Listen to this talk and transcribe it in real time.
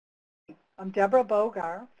I'm Deborah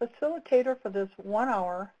Bogar, facilitator for this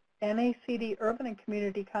 1-hour NACD Urban and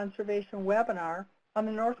Community Conservation webinar on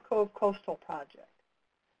the North Cove Coastal Project.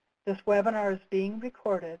 This webinar is being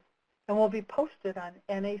recorded and will be posted on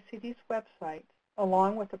NACD's website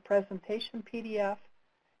along with the presentation PDF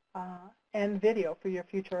and video for your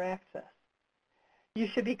future access. You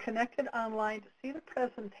should be connected online to see the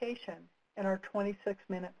presentation and our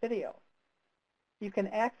 26-minute video. You can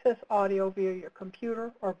access audio via your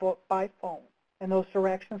computer or by phone, and those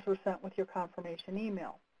directions were sent with your confirmation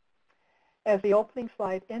email. As the opening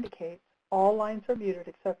slide indicates, all lines are muted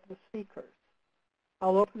except for the speakers.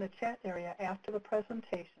 I'll open the chat area after the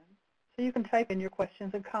presentation so you can type in your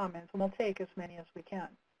questions and comments, and we'll take as many as we can.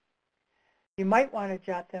 You might want to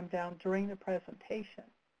jot them down during the presentation.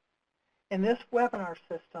 In this webinar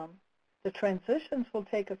system, the transitions will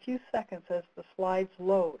take a few seconds as the slides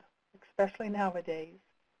load, especially nowadays,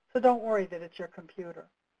 so don't worry that it's your computer.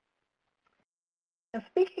 And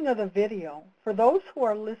speaking of the video, for those who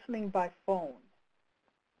are listening by phone,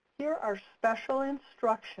 here are special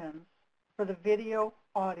instructions for the video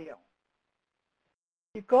audio.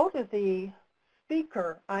 You go to the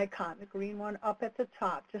speaker icon, the green one up at the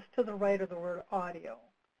top, just to the right of the word audio.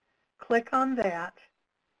 Click on that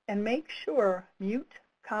and make sure mute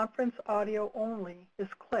conference audio only is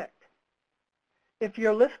clicked. If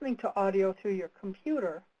you're listening to audio through your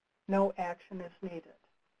computer, no action is needed.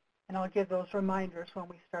 And I'll give those reminders when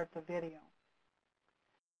we start the video.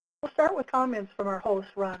 We'll start with comments from our host,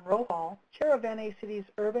 Ron Rohal, Chair of NACD's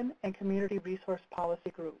Urban and Community Resource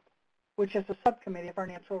Policy Group, which is a subcommittee of our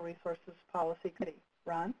Natural Resources Policy Committee.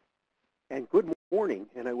 Ron? And good morning,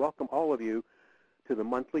 and I welcome all of you to the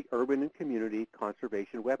monthly Urban and Community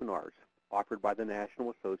Conservation webinars offered by the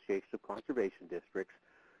National Association of Conservation Districts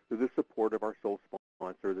through the support of our sole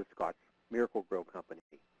sponsor, the Scott's Miracle-Gro Company.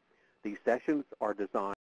 These sessions are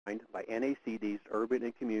designed by NACD's Urban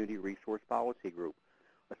and Community Resource Policy Group,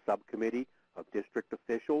 a subcommittee of district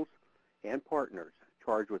officials and partners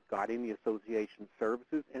charged with guiding the association's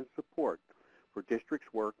services and support for districts'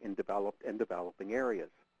 work in developed and developing areas.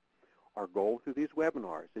 Our goal through these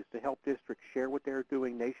webinars is to help districts share what they're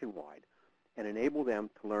doing nationwide and enable them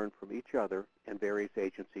to learn from each other and various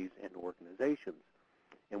agencies and organizations.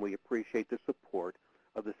 And we appreciate the support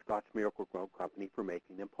of the Scott's Miracle-Gro Company for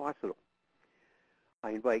making them possible.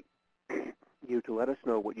 I invite you to let us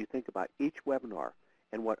know what you think about each webinar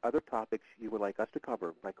and what other topics you would like us to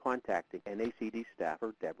cover by contacting NACD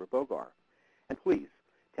staffer Deborah Bogar. And please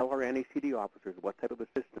tell our NACD officers what type of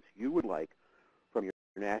assistance you would like from your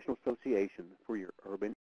National Association for your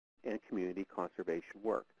urban and community conservation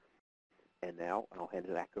work. And now I'll hand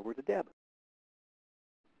it back over to Deb.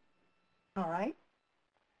 All right.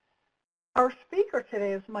 Our speaker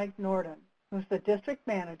today is Mike Norton, who's the district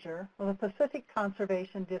manager of the Pacific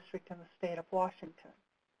Conservation District in the state of Washington.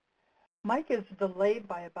 Mike is delayed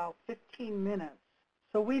by about 15 minutes,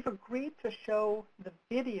 so we've agreed to show the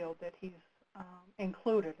video that he's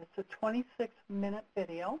included. It's a 26-minute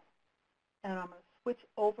video, and I'm going to switch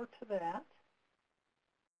over to that.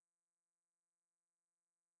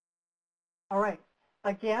 All right.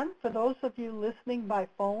 Again, for those of you listening by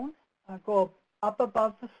phone, go up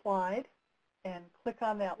above the slide and click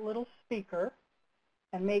on that little speaker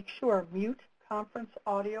and make sure mute conference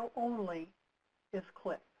audio only is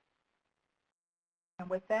clicked. And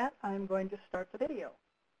with that, I'm going to start the video.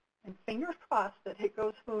 And fingers crossed that it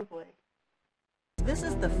goes smoothly. This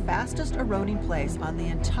is the fastest eroding place on the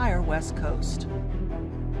entire West Coast.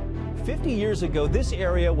 50 years ago, this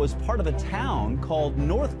area was part of a town called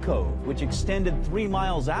North Cove, which extended 3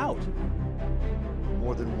 miles out.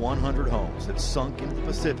 More than 100 homes have sunk into the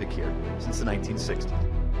Pacific here since the 1960s.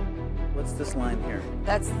 What's this line here?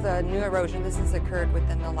 That's the new erosion. This has occurred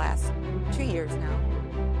within the last 2 years now.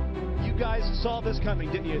 You guys saw this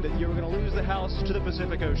coming, didn't you? That you were going to lose the house to the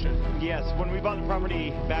Pacific Ocean. Yes, when we bought the property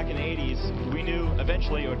back in the 80s, we knew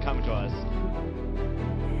eventually it would come to us.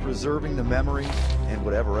 Preserving the memory and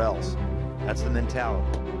whatever else. That's the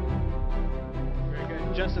mentality. Very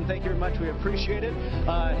good. Justin, thank you very much. We appreciate it.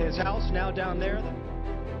 His house now down there.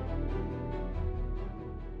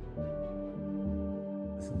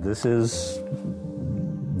 This is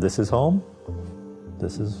home.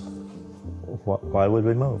 This is why would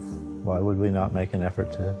we move? Why would we not make an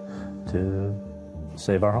effort to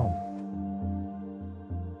save our home?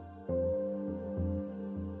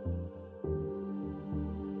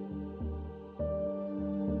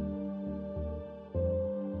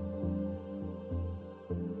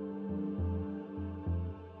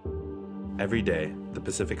 Every day, the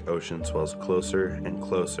Pacific Ocean swells closer and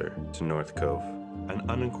closer to North Cove, an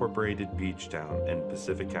unincorporated beach town in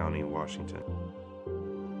Pacific County, Washington.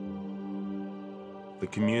 The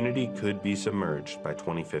community could be submerged by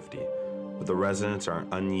 2050, but the residents are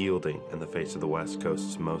unyielding in the face of the West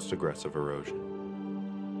Coast's most aggressive erosion.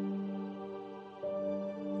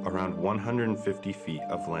 Around 150 feet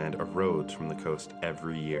of land erodes from the coast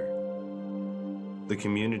every year. The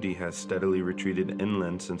community has steadily retreated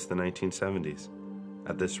inland since the 1970s.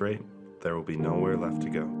 At this rate, there will be nowhere left to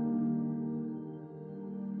go.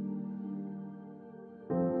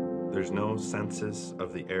 There's no census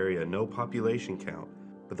of the area, no population count,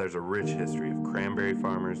 but there's a rich history of cranberry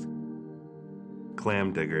farmers,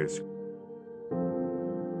 clam diggers,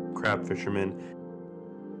 crab fishermen,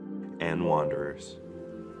 and wanderers.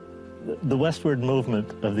 The westward movement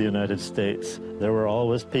of the United States, there were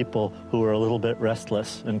always people who were a little bit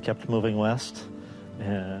restless and kept moving west.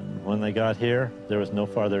 And when they got here, there was no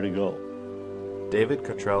farther to go. David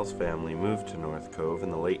Cottrell's family moved to North Cove in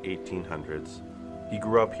the late 1800s. He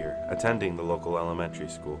grew up here, attending the local elementary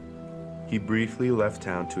school. He briefly left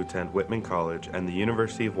town to attend Whitman College and the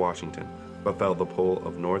University of Washington, but felt the pull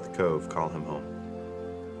of North Cove call him home.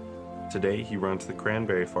 Today, he runs the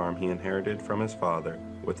cranberry farm he inherited from his father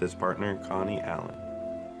with his partner, Connie Allen.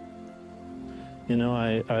 You know,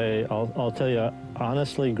 I'll tell you,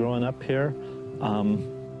 honestly, growing up here,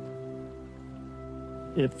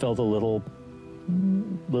 it felt a little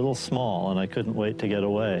small, and I couldn't wait to get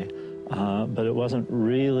away. But it wasn't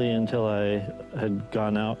really until I had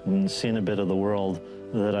gone out and seen a bit of the world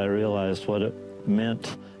that I realized what it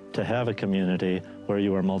meant to have a community where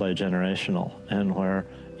you were multi-generational and where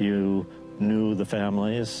you knew the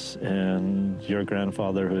families and your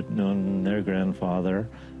grandfather who had known their grandfather,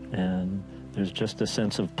 and there's just a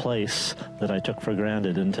sense of place that I took for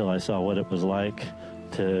granted until I saw what it was like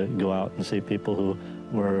to go out and see people who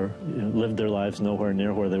lived their lives nowhere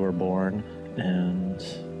near where they were born and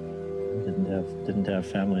didn't have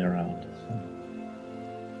family around.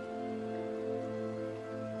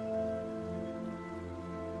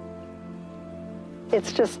 So.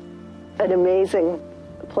 It's just an amazing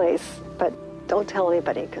place, but don't tell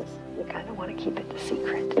anybody because you kind of want to keep it a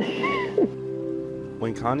secret.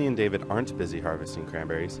 When Connie and David aren't busy harvesting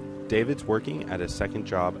cranberries, David's working at his second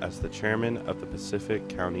job as the chairman of the Pacific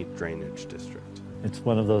County Drainage District. It's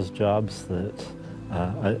one of those jobs that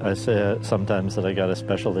I say sometimes that I got a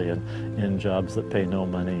specialty in jobs that pay no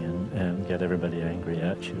money and get everybody angry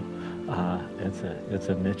at you. It's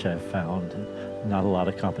a niche I've found, and not a lot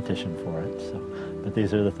of competition for it. But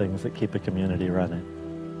these are the things that keep a community running.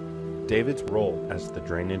 David's role as the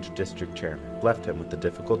Drainage District Chairman left him with the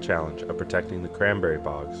difficult challenge of protecting the cranberry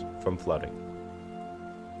bogs from flooding.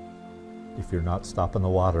 If you're not stopping the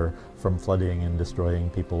water from flooding and destroying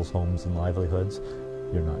people's homes and livelihoods,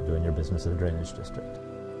 you're not doing your business at a drainage district.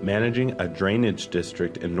 Managing a drainage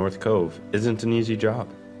district in North Cove isn't an easy job.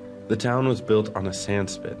 The town was built on a sand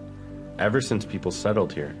spit. Ever since people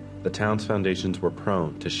settled here, the town's foundations were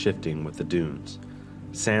prone to shifting with the dunes.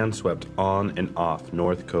 Sand swept on and off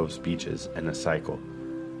North Cove's beaches in a cycle.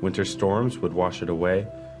 Winter storms would wash it away,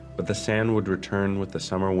 but the sand would return with the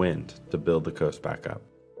summer wind to build the coast back up.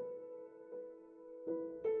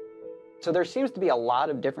 So there seems to be a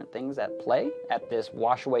lot of different things at play at this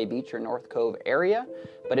Washaway Beach or North Cove area,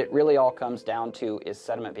 but it really all comes down to is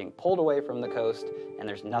sediment being pulled away from the coast and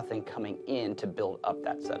there's nothing coming in to build up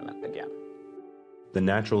that sediment again. The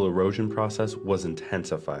natural erosion process was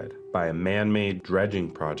intensified by a man-made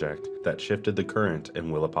dredging project that shifted the current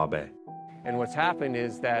in Willapa Bay. And what's happened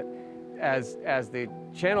is that as the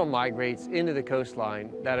channel migrates into the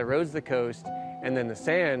coastline, that erodes the coast, and then the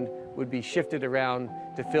sand would be shifted around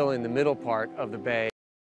to fill in the middle part of the bay.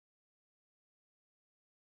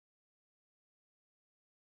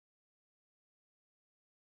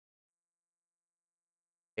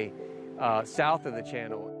 South of the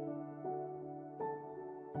channel.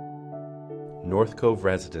 North Cove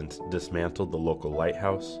residents dismantled the local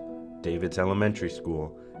lighthouse, David's elementary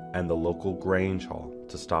school, and the local Grange Hall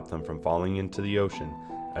to stop them from falling into the ocean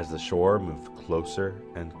as the shore moved closer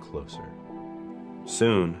and closer.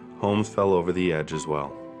 Soon, homes fell over the edge as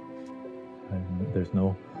well. And there's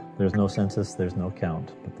no census, there's no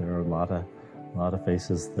count, but there are a lot of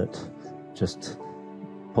faces that just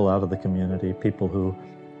pull out of the community. People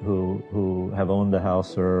who have owned a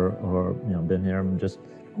house or been here and just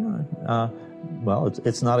well,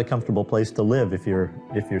 it's not a comfortable place to live if you're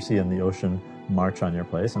seeing the ocean march on your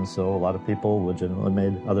place, and so a lot of people legitimately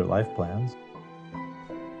made other life plans.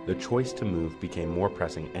 The choice to move became more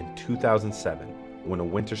pressing in 2007 when a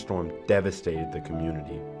winter storm devastated the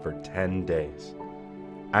community for 10 days.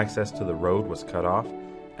 Access to the road was cut off,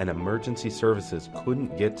 and emergency services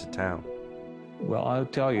couldn't get to town. Well, I'll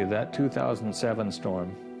tell you, that 2007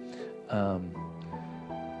 storm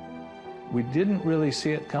we didn't really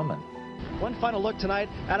see it coming. One final look tonight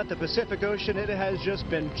out at the Pacific Ocean. It has just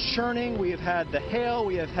been churning. We have had the hail,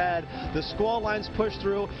 we have had the squall lines push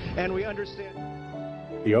through, and we understand.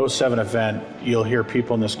 The 07 event, you'll hear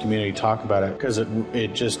people in this community talk about it because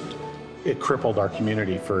it crippled our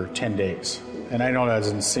community for 10 days. And I know that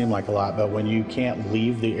doesn't seem like a lot, but when you can't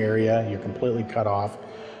leave the area, you're completely cut off,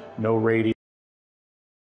 no radio,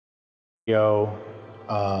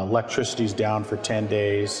 electricity's down for 10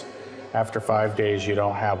 days. After 5 days, you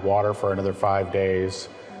don't have water for another 5 days.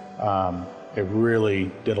 It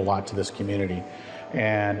really did a lot to this community.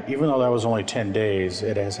 And even though that was only 10 days,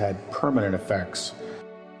 it has had permanent effects.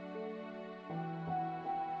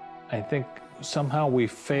 I think somehow we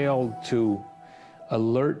failed to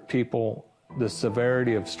alert people the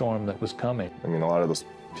severity of storm that was coming. I mean, a lot of those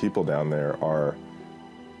people down there are,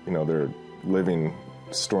 they're living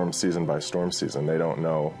storm season by storm season. They don't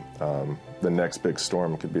know the next big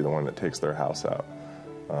storm could be the one that takes their house out.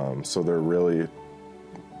 So they're really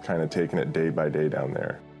kind of taking it day by day down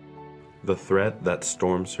there. The threat that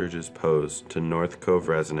storm surges posed to North Cove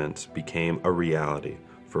residents became a reality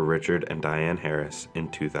for Richard and Diane Harris in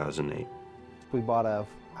 2008. We bought a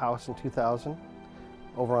house in 2000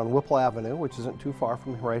 over on Whipple Avenue, which isn't too far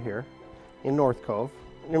from right here, in North Cove.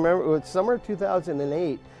 Remember, it was summer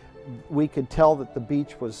 2008, we could tell that the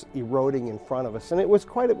beach was eroding in front of us. And it was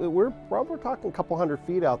we're talking a couple hundred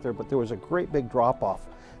feet out there, but there was a great big drop-off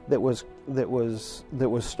that was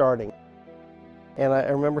starting. And I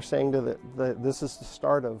remember saying to this is the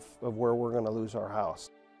start of where we're going to lose our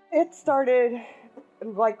house. It started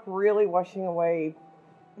like really washing away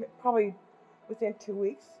probably within 2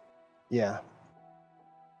 weeks. Yeah.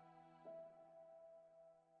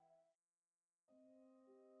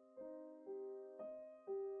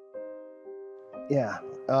 Yeah,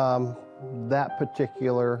 that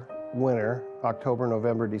particular winter, October,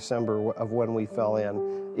 November, December of when we fell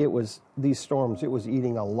in, it was these storms. It was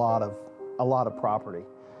eating a lot of property.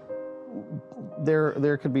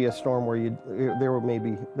 There could be a storm where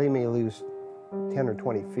they may lose 10 or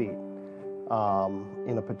 20 feet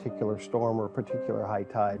in a particular storm or a particular high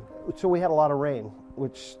tide. So we had a lot of rain, a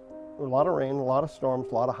lot of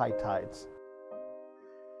storms, a lot of high tides,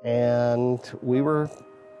 and we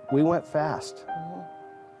went fast.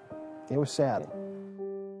 It was sad.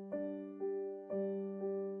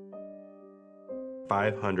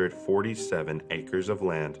 547 acres of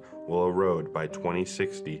land will erode by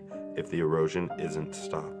 2060 if the erosion isn't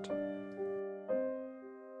stopped.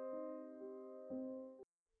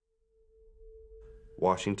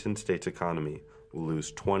 Washington State's economy will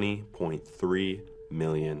lose $20.3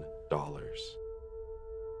 million.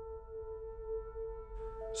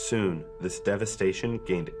 Soon, this devastation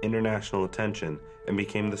gained international attention and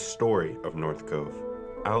became the story of North Cove.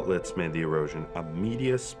 Outlets made the erosion a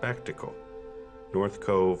media spectacle. North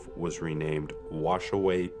Cove was renamed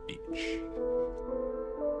Washaway Beach.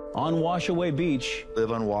 On Washaway Beach.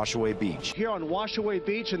 Live on Washaway Beach. Here on Washaway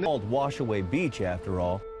Beach. And called Washaway Beach, after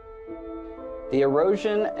all. The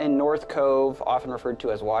erosion in North Cove, often referred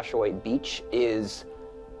to as Washaway Beach, is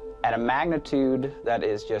at a magnitude that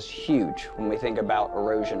is just huge when we think about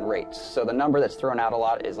erosion rates. So the number that's thrown out a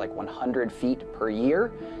lot is like 100 feet per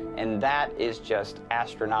year, and that is just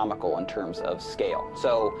astronomical in terms of scale.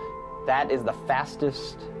 So that is the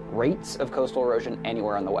fastest rates of coastal erosion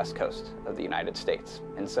anywhere on the west coast of the United States.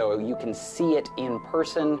 And so you can see it in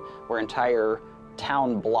person where entire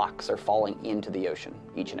town blocks are falling into the ocean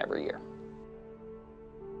each and every year.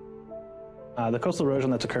 The coastal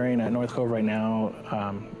erosion that's occurring at North Cove right now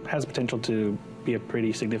has potential to be a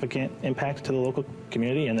pretty significant impact to the local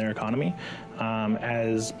community and their economy.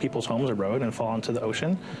 As people's homes erode and fall into the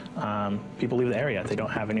ocean, people leave the area. They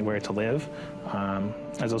don't have anywhere to live.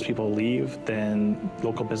 As those people leave, then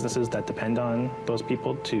local businesses that depend on those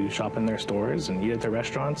people to shop in their stores and eat at their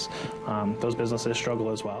restaurants, those businesses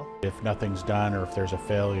struggle as well. If nothing's done or if there's a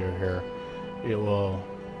failure here,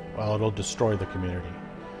 it'll destroy the community.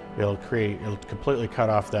 It'll completely cut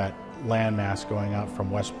off that landmass going out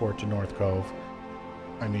from Westport to North Cove.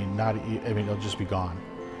 It'll just be gone.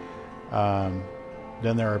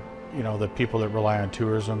 Then there are, the people that rely on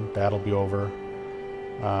tourism, that'll be over.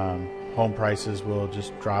 Home prices will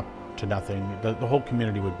just drop to nothing. The whole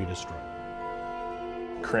community would be destroyed.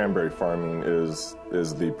 Cranberry farming is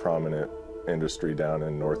the prominent industry down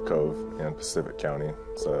in North Cove and Pacific County.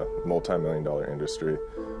 It's a multi-million-dollar industry.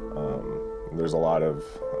 There's a lot of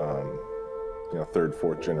third,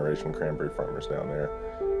 fourth generation cranberry farmers down there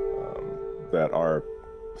that are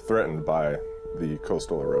threatened by the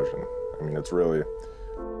coastal erosion. I mean, it's really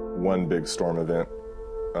one big storm event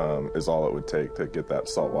is all it would take to get that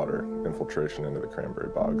saltwater infiltration into the cranberry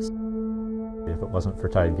bogs. If it wasn't for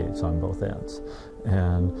tide gates on both ends.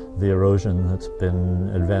 And the erosion that's been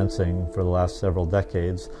advancing for the last several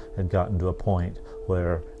decades had gotten to a point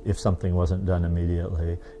where if something wasn't done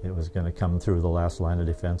immediately, it was going to come through the last line of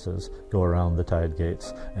defenses, go around the tide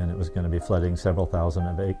gates, and it was going to be flooding several thousand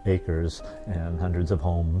of acres and hundreds of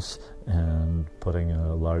homes and putting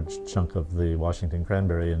a large chunk of the Washington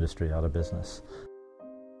cranberry industry out of business.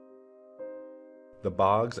 The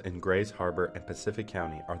bogs in Grays Harbor and Pacific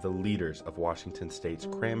County are the leaders of Washington State's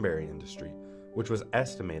cranberry industry, which was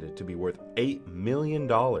estimated to be worth $8 million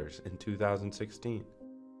in 2016.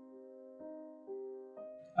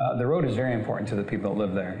 The road is very important to the people that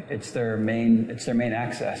live there. It's their main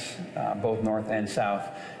access, both north and south.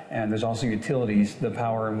 And there's also utilities. The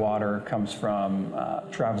power and water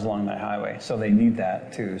travels along that highway, so they need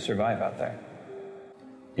that to survive out there.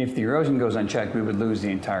 If the erosion goes unchecked, we would lose the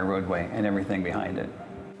entire roadway and everything behind it.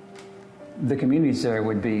 The communities there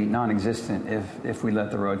would be non-existent if we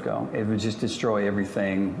let the road go. It would just destroy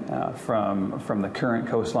everything from the current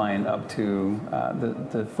coastline up to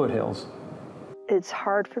the foothills. It's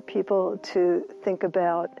hard for people to think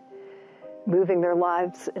about moving their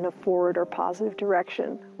lives in a forward or positive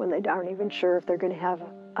direction when they aren't even sure if they're going to have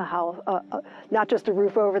a house, not just a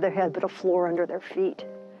roof over their head, but a floor under their feet.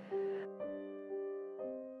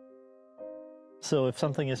 So if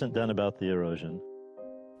something isn't done about the erosion,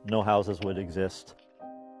 no houses would exist.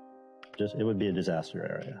 It would be a disaster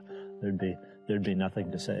area. There'd be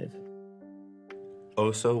nothing to save.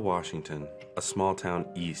 Oso, Washington, a small town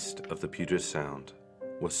east of the Puget Sound,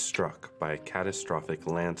 was struck by a catastrophic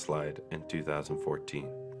landslide in 2014.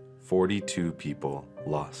 42 people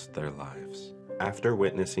lost their lives. After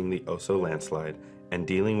witnessing the Oso landslide and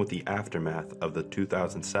dealing with the aftermath of the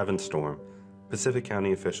 2007 storm, Pacific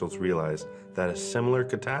County officials realized that a similar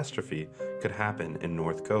catastrophe could happen in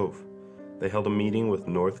North Cove. They held a meeting with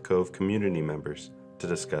North Cove community members to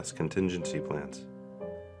discuss contingency plans.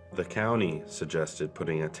 The county suggested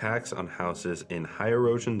putting a tax on houses in high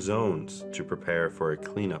erosion zones to prepare for a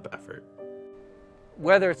cleanup effort.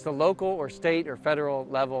 Whether it's the local or state or federal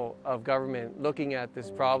level of government looking at this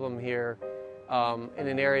problem here in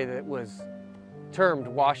an area that was termed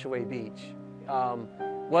Washaway Beach,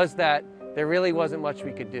 was that there really wasn't much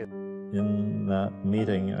we could do. In that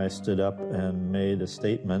meeting, I stood up and made a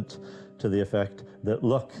statement to the effect that,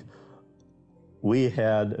 look, we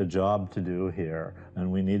had a job to do here, and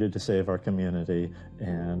we needed to save our community,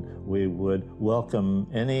 and we would welcome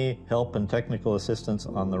any help and technical assistance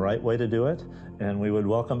on the right way to do it, and we would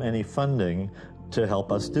welcome any funding to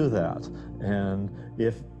help us do that. And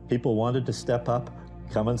if people wanted to step up,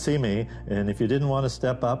 come and see me, and if you didn't want to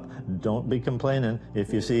step up, don't be complaining.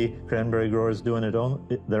 If you see cranberry growers doing it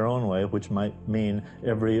their own way, which might mean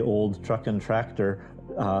every old truck and tractor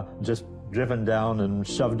just driven down and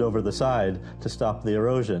shoved over the side to stop the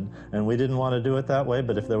erosion. And we didn't want to do it that way,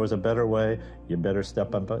 but if there was a better way, you better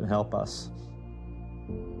step up and help us.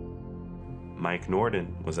 Mike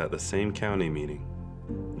Norton was at the same county meeting.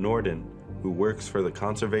 Norton, who works for the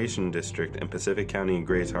Conservation District in Pacific County and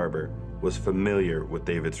Grays Harbor, was familiar with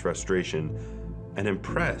David's frustration and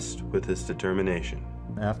impressed with his determination.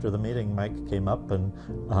 After the meeting, Mike came up and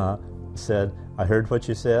said, I heard what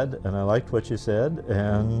you said, and I liked what you said,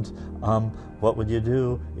 and what would you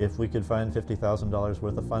do if we could find $50,000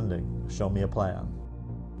 worth of funding? Show me a plan.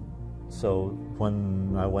 So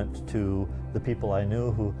when I went to the people I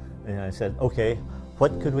knew and I said, okay,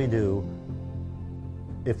 what could we do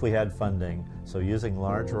if we had funding? So using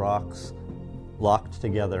large rocks locked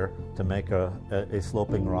together to make a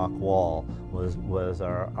sloping rock wall was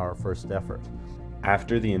our first effort.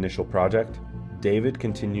 After the initial project, David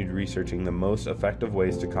continued researching the most effective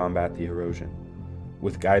ways to combat the erosion.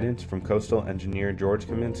 With guidance from coastal engineer George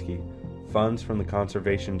Kaminsky, funds from the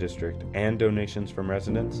Conservation District, and donations from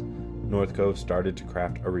residents, North Cove started to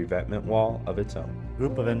craft a revetment wall of its own. A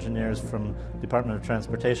group of engineers from Department of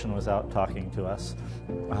Transportation was out talking to us,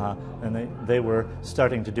 and they were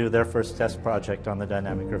starting to do their first test project on the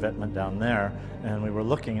dynamic revetment down there, and we were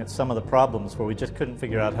looking at some of the problems where we just couldn't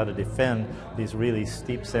figure out how to defend these really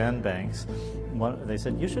steep sandbanks. They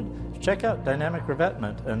said, you should check out dynamic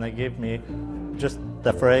revetment, and they gave me just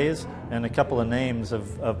the phrase and a couple of names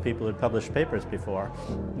of people who'd published papers before.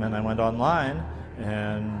 And I went online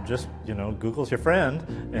and just, Google's your friend,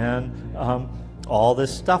 and all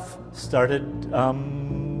this stuff started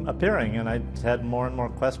appearing, and I had more and more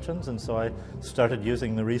questions, and so I started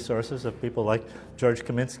using the resources of people like George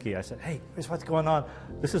Kaminsky. I said, hey, here's what's going on.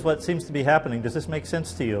 This is what seems to be happening. Does this make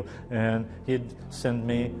sense to you? And he'd send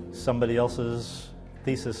me somebody else's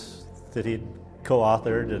thesis that he'd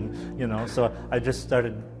co-authored, and so I just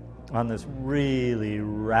started on this really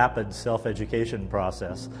rapid self-education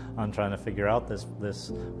process on trying to figure out this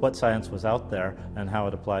what science was out there and how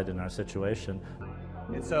it applied in our situation.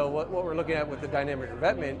 And so what we're looking at with the dynamic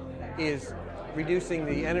revetment is reducing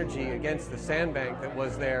the energy against the sandbank that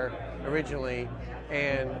was there originally,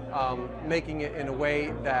 and making it in a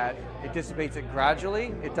way that it dissipates it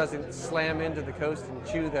gradually. It doesn't slam into the coast and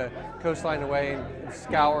chew the coastline away and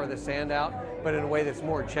scour the sand out, but in a way that's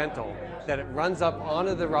more gentle, that it runs up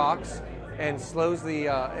onto the rocks and slows the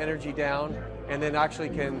energy down, and then actually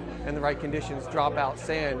can, in the right conditions, drop out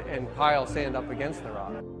sand and pile sand up against the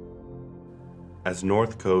rock. As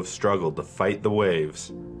North Cove struggled to fight the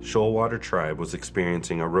waves, Shoalwater Tribe was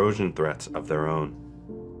experiencing erosion threats of their own.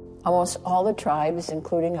 Almost all the tribes,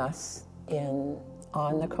 including us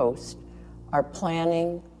on the coast, are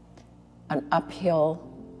planning an uphill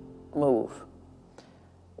move.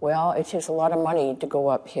 Well, it takes a lot of money to go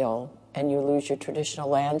uphill, and you lose your traditional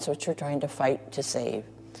lands, which you're trying to fight to save.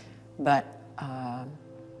 But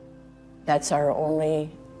that's our only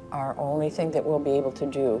thing that we'll be able to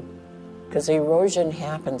do, because erosion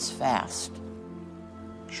happens fast.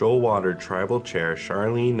 Shoalwater Tribal Chair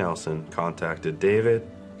Charlene Nelson contacted David,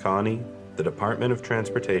 Connie, the Department of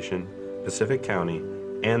Transportation, Pacific County,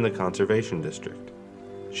 and the Conservation District.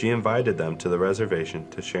 She invited them to the reservation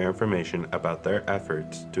to share information about their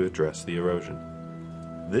efforts to address the erosion.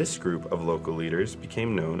 This group of local leaders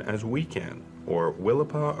became known as WECAN, or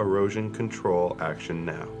Willapa Erosion Control Action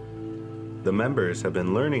Now. The members have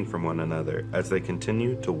been learning from one another as they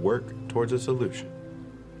continue to work towards a solution.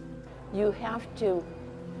 You have to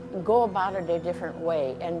go about it a different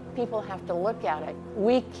way, and people have to look at it.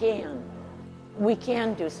 We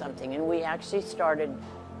can do something, and we actually started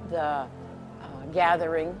the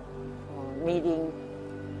gathering, meeting,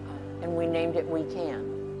 and we named it We Can.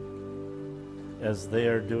 As they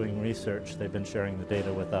are doing research, they've been sharing the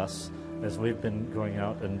data with us. As we've been going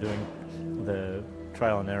out and doing the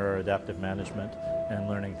trial and error adaptive management and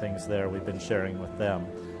learning things there, we've been sharing with them.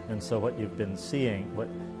 And so what you've been seeing,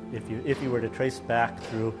 if you were to trace back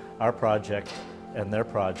through our project and their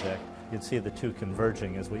project, you'd see the two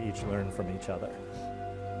converging as we each learn from each other.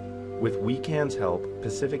 With WECAN's help,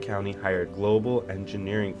 Pacific County hired global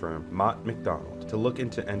engineering firm Mott MacDonald to look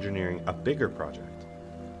into engineering a bigger project.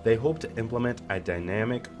 They hope to implement a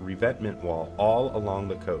dynamic revetment wall all along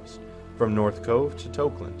the coast, from North Cove to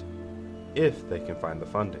Tokeland, if they can find the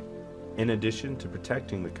funding. In addition to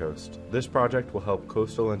protecting the coast, this project will help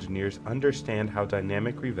coastal engineers understand how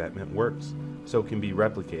dynamic revetment works, so it can be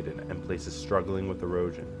replicated in places struggling with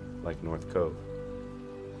erosion, like North Cove.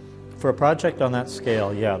 For a project on that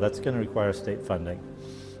scale, yeah, that's going to require state funding.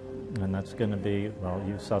 And that's going to be, well,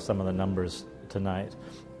 you saw some of the numbers tonight.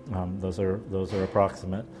 Those are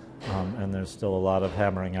approximate, and there's still a lot of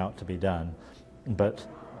hammering out to be done. But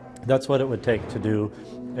that's what it would take to do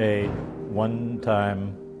a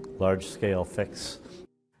one-time large-scale fix.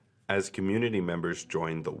 As community members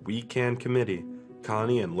joined the We Can committee,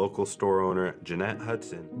 Connie and local store owner Jeanette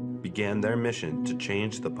Hudson began their mission to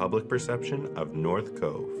change the public perception of North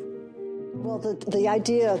Cove. Well, the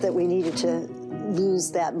idea that we needed to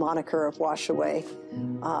lose that moniker of Washaway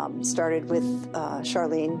started with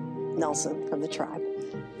Charlene Nelson from the tribe.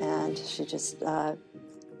 And she just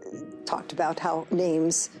talked about how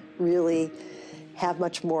names really have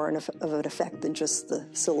much more of an effect than just the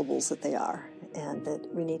syllables that they are, and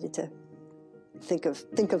that we needed to think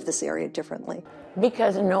of this area differently.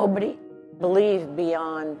 Because nobody believed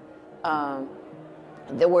beyond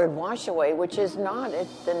the word Washaway, which is not,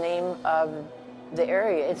 it's the name of the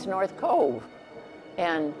area, it's North Cove.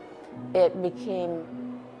 And it became,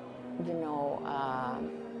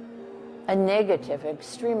 a negative,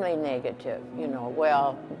 extremely negative,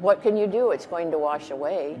 well, what can you do? It's going to wash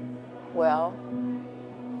away. Well,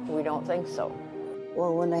 we don't think so.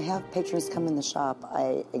 Well, when I have patrons come in the shop,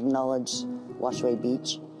 I acknowledge Washaway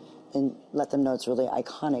Beach and let them know it's really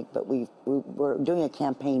iconic, but we're doing a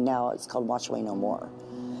campaign now, it's called Washaway No More.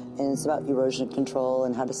 And it's about erosion control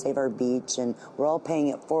and how to save our beach, and we're all paying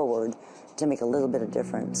it forward to make a little bit of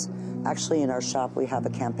difference. Actually, in our shop, we have a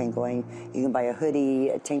campaign going. You can buy a hoodie,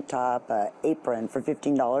 a tank top, an apron for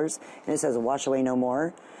 $15, and it says Washaway No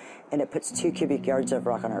More, and it puts 2 cubic yards of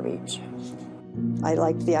rock on our beach. I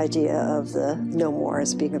like the idea of the no more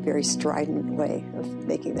as being a very strident way of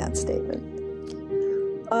making that statement.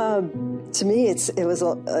 To me, it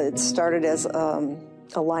started as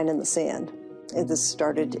a line in the sand. This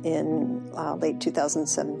started in late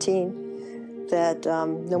 2017 that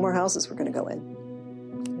no more houses were going to go in.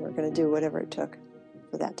 We're going to do whatever it took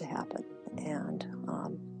for that to happen, and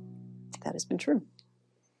that has been true.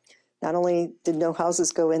 not only did no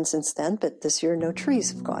houses go in since then, but this year no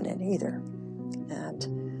trees have gone in either.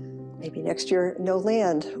 And maybe next year no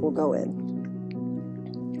land will go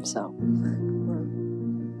in. So we're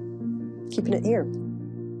keeping it here.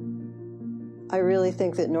 I really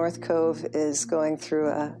think that North Cove is going through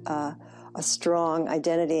a strong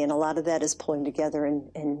identity, and a lot of that is pulling together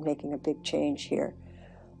and making a big change here.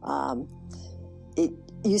 It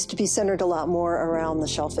used to be centered a lot more around the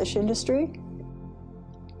shellfish industry,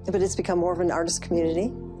 but it's become more of an artist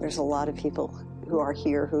community. There's a lot of people who are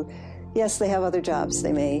here who, yes, they have other jobs.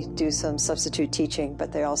 They may do some substitute teaching,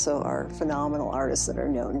 but they also are phenomenal artists that are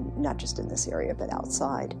known not just in this area, but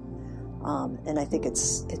outside. And I think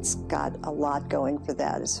it's got a lot going for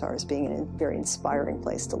that as far as being a very inspiring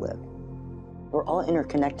place to live. We're all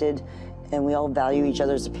interconnected, and we all value each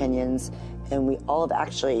other's opinions, and we all have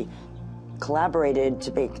actually collaborated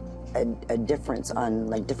to make a difference on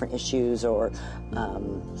like different issues, or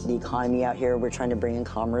the economy out here. We're trying to bring in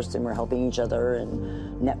commerce, and we're helping each other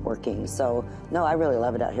and networking. So no, I really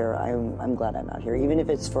love it out here. I'm glad I'm out here, even if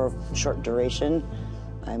it's for a short duration.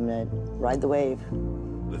 I'm gonna ride the wave.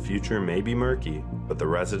 The future may be murky, but the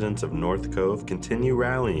residents of North Cove continue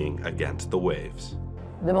rallying against the waves.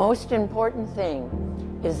 The most important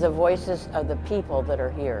thing is the voices of the people that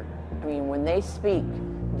are here. I mean, when they speak,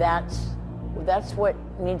 that's what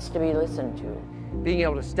needs to be listened to. Being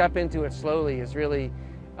able to step into it slowly has really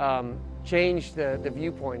changed the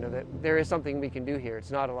viewpoint of it. There is something we can do here.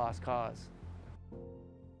 It's not a lost cause.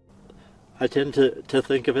 I tend to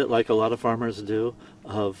think of it like a lot of farmers do,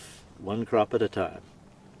 of one crop at a time.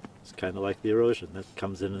 It's kind of like the erosion that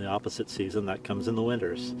comes in the opposite season, that comes in the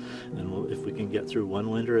winters. And if we can get through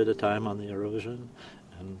one winter at a time on the erosion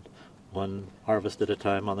and one harvest at a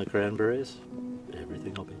time on the cranberries,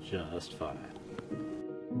 everything will be just fine.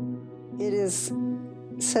 It is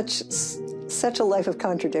such a life of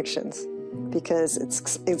contradictions, because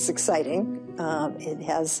it's exciting. It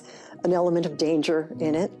has an element of danger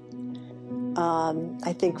in it.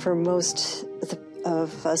 I think for most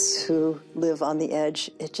of us who live on the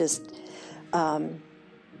edge, it just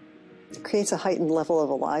creates a heightened level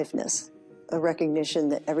of aliveness, a recognition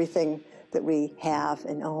that everything that we have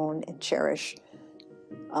and own and cherish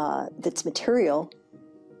that's material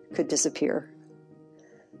could disappear.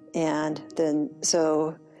 And then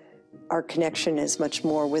so our connection is much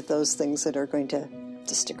more with those things that are going to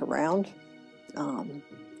stick around.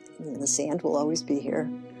 The sand will always be here.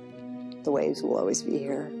 The waves will always be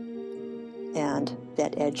here. And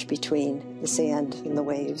that edge between the sand and the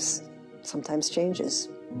waves sometimes changes.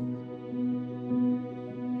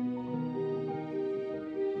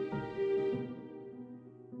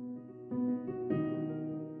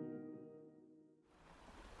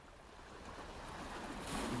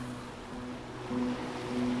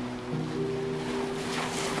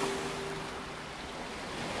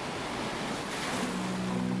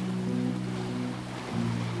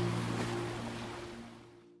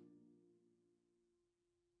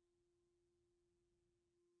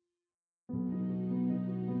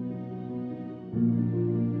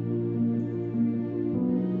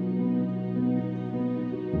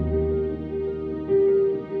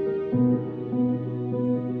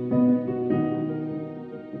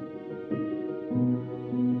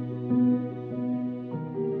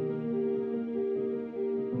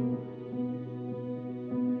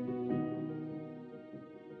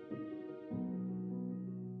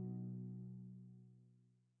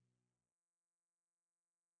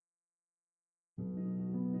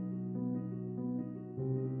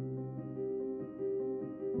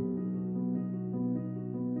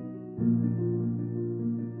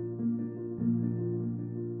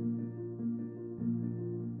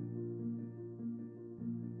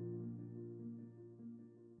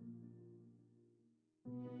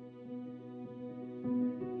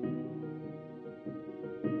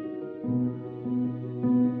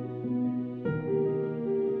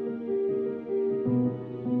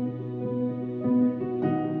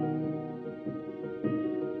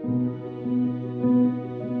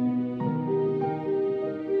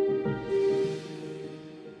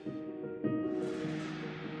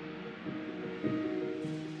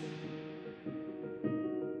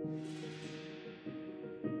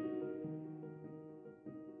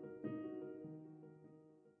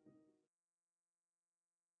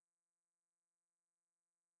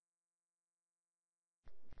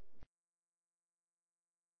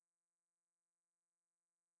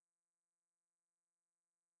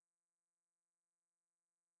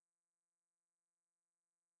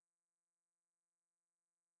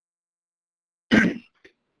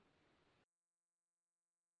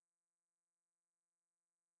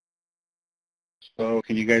 So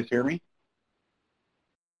can you guys hear me?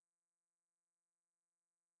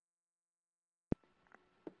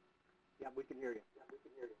 Yeah, we can hear you.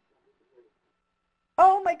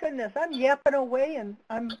 Oh my goodness, I'm yapping away and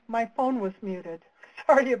my phone was muted.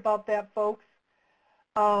 Sorry about that, folks.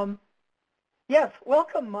 Yes,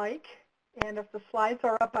 welcome, Mike. And if the slides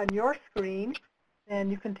are up on your screen, then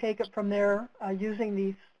you can take it from there using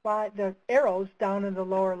the arrows down in the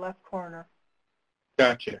lower left corner.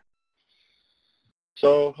 Gotcha.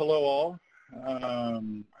 So hello all.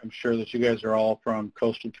 I'm sure that you guys are all from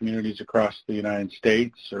coastal communities across the United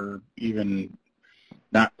States or even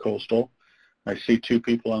not coastal. I see two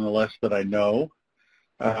people on the list that I know.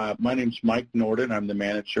 My name's Mike Norton. I'm the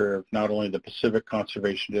manager of not only the Pacific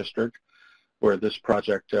Conservation District, where this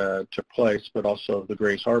project took place, but also the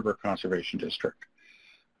Grays Harbor Conservation District.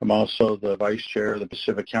 I'm also the vice chair of the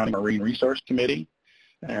Pacific County Marine Resource Committee,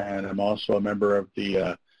 and I'm also a member of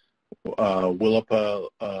the Willapa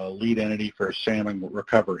lead entity for salmon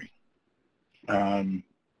recovery. And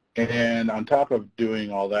on top of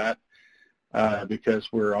doing all that, because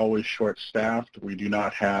we're always short-staffed, we do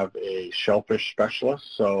not have a shellfish specialist.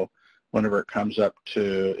 So whenever it comes up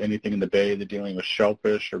to anything in the bay, the dealing with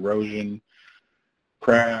shellfish, erosion,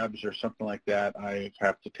 crabs, or something like that, I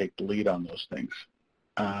have to take the lead on those things.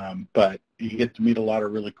 But you get to meet a lot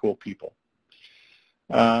of really cool people.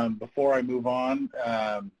 Before I move on,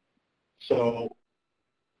 I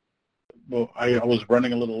was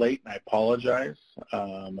running a little late, and I apologize.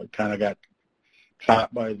 I kind of got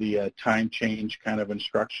caught by the time change kind of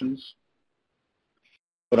instructions.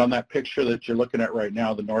 But on that picture that you're looking at right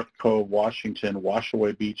now, the North Cove, Washington,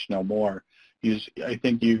 Washaway Beach, no more. I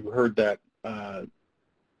think you heard that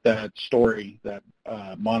that story, that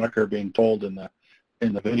moniker being told in the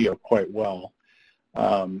video quite well.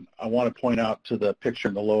 I want to point out to the picture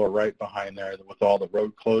in the lower right behind there with all the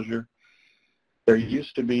road closure. There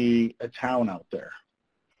used to be a town out there.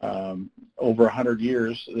 Over 100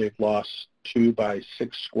 years, they've lost 2 by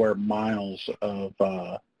 6 square miles of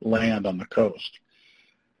land on the coast.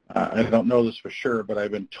 I don't know this for sure, but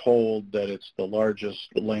I've been told that it's the largest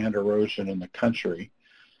land erosion in the country.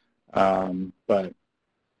 But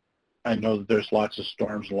I know that there's lots of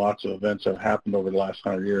storms and lots of events that have happened over the last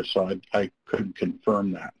 100 years, so I couldn't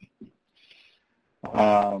confirm that.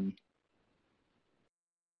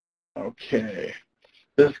 Okay.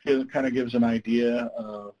 This kind of gives an idea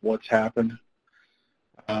of what's happened.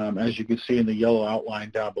 As you can see in the yellow outline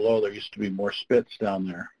down below, there used to be more spits down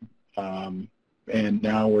there. And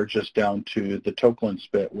now we're just down to the Tokeland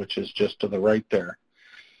spit, which is just to the right there,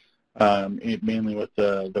 mainly with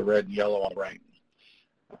the red and yellow on the right.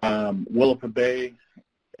 Willapa Bay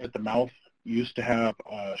at the mouth used to have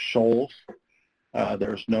shoals.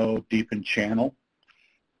 There's no deepened channel.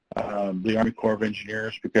 The Army Corps of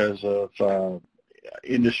Engineers, because of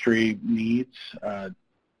industry needs,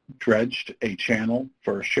 dredged a channel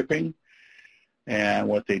for shipping. And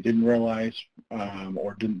what they didn't realize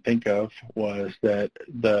or didn't think of was that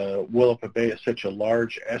the Willapa Bay is such a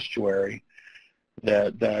large estuary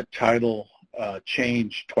that tidal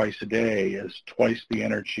change twice a day is twice the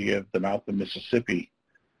energy of the mouth of Mississippi.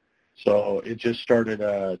 So it just started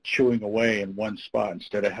chewing away in one spot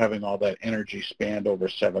instead of having all that energy spanned over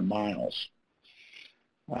 7 miles.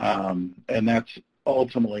 And that's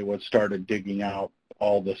ultimately what started digging out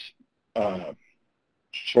all this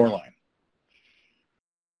shoreline.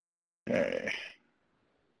 Okay.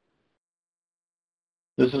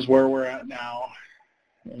 This is where we're at now,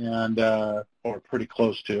 and or pretty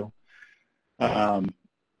close to. As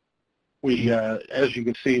you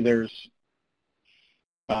can see, there's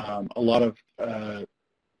a lot of the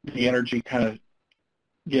energy kind of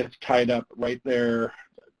gets tied up right there.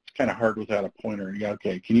 It's kind of hard without a pointer. Yeah,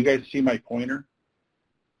 okay. Can you guys see my pointer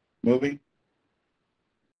moving?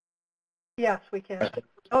 Yes, we can.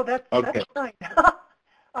 Oh, that's fine.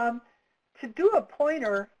 To do a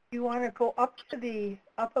pointer, you want to go up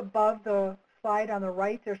above the slide on the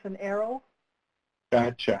right. There's an arrow.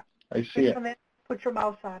 Gotcha. I see it. Put your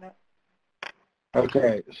mouse on it.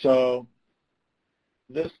 Okay, so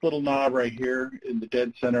this little knob right here in the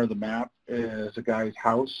dead center of the map is a guy's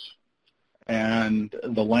house, and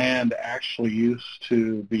the land actually used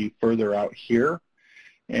to be further out here,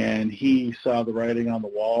 and he saw the writing on the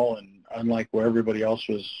wall, and unlike where everybody else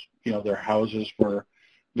was, their houses were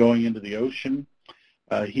going into the ocean,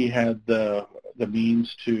 he had the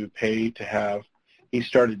means to pay to have, he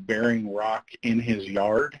started burying rock in his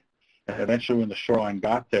yard, and eventually when the shoreline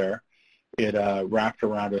got there, it wrapped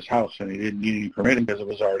around his house, and he didn't need any permitting because it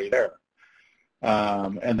was already there.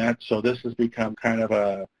 So this has become kind of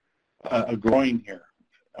a groin here.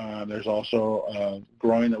 There's also a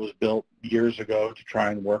groin that was built years ago to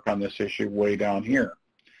try and work on this issue way down here.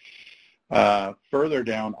 Further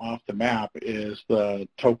down off the map is the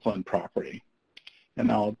Tokeland property,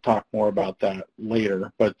 and I'll talk more about that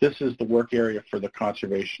later. But this is the work area for the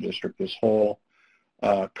Conservation District, this whole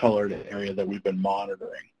colored area that we've been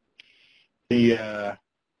monitoring. The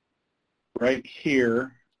right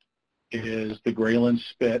here is the Grayland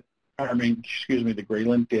the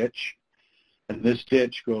Grayland ditch, and this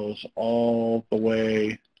ditch goes all the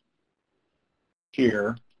way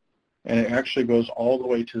here, and it actually goes all the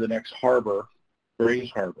way to the next harbor, Grays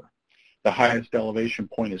Harbor. The highest elevation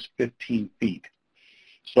point is 15 feet.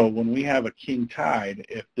 So when we have a king tide,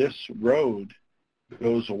 if this road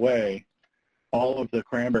goes away, all of the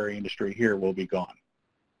cranberry industry here will be gone.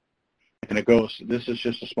 And it goes, this is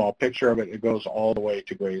just a small picture of it, it goes all the way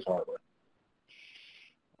to Grays Harbor.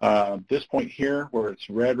 This point here, where it's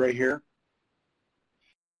red right here,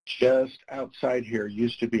 just outside here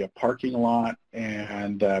used to be a parking lot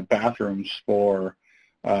and bathrooms for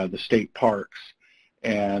the state parks,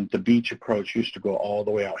 and the beach approach used to go all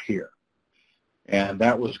the way out here. And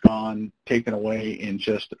that was gone, taken away in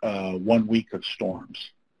just 1 week of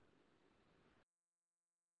storms.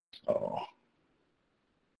 So,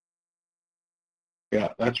 yeah,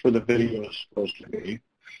 that's where the video is supposed to be.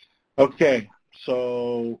 Okay,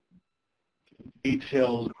 so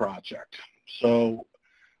details of the project. So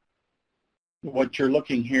what you're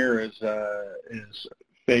looking here is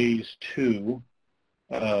phase 2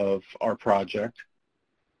 of our project.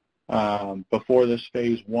 Before this,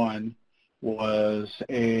 phase 1 was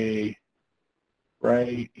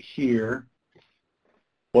right here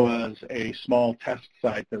was a small test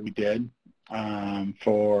site that we did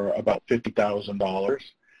for about $50,000,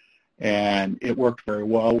 and it worked very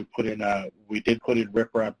well. We did put in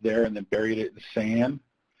riprap there and then buried it in sand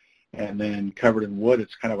and then covered in wood.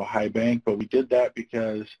 It's kind of a high bank, but we did that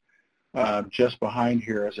because just behind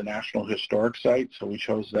here is a National Historic Site, so we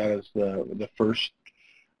chose that as the first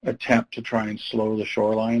attempt to try and slow the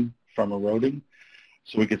shoreline from eroding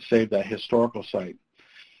so we could save that historical site.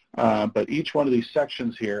 But each one of these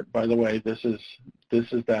sections here, by the way, this is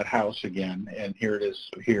that house again, and here it is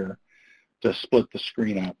here to split the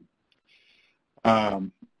screen up.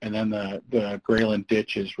 And then the Grayland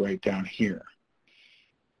ditch is right down here.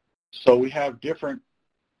 So we have different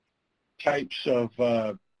types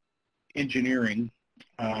of engineering,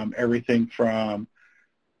 everything from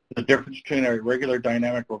the difference between a regular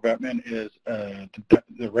dynamic revetment is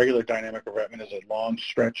the regular dynamic revetment is a long,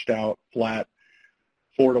 stretched out, flat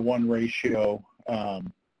 4-to-1 ratio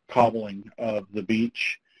cobbling of the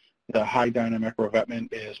beach. The high dynamic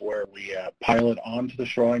revetment is where we pile it onto the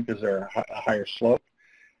shoreline because they're a higher slope,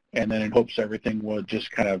 and then in hopes everything would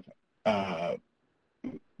just kind of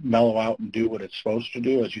mellow out and do what it's supposed to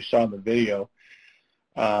do. As you saw in the video,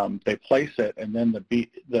 they place it, and then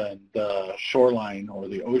the shoreline or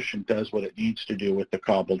the ocean does what it needs to do with the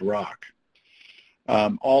cobbled rock.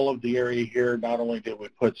 All of the area here, not only did we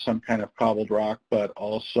put some kind of cobbled rock, but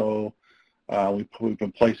also we've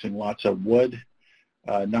been placing lots of wood,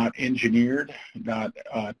 not engineered, not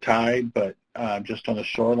tied, but just on the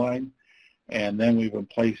shoreline. And then we've been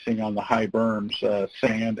placing on the high berms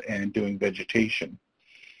sand and doing vegetation.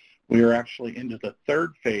 We are actually into the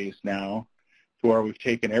third phase now, to where we've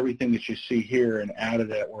taken everything that you see here and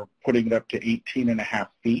added it. We're putting it up to 18.5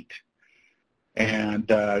 feet and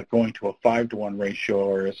going to a 5-to-1 ratio,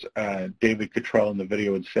 or as David Cottrell in the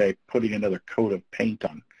video would say, putting another coat of paint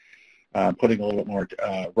on, putting a little bit more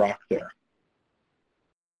rock there.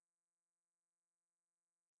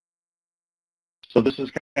 So this is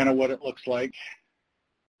kind of what it looks like.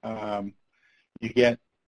 You get,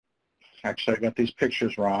 actually I got these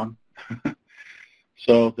pictures wrong.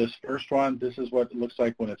 So this first one, this is what it looks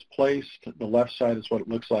like when it's placed. The left side is what it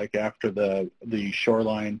looks like after the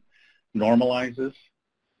shoreline normalizes,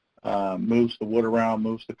 moves the wood around,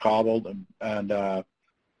 moves the cobbled, and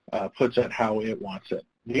puts it how it wants it.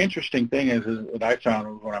 The interesting thing is what I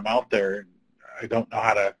found when I'm out there, I don't know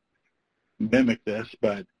how to mimic this,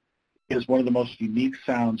 but is one of the most unique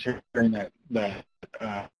sounds hearing that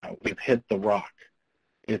we've hit the rock.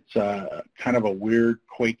 It's kind of a weird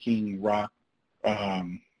quaking rock,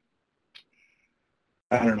 I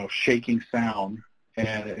don't know, shaking sound,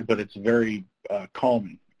 but it's very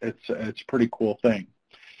calming. It's a pretty cool thing.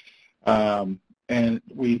 And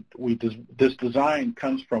this design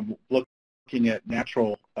comes from looking at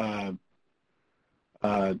natural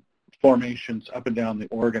formations up and down the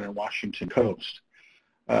Oregon and Washington coast.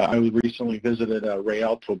 I recently visited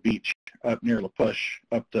Rialto Beach up near La Push,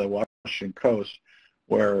 up the Washington coast,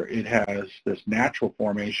 where it has this natural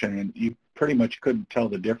formation, and you pretty much couldn't tell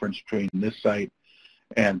the difference between this site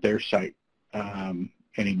and their site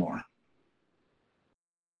anymore.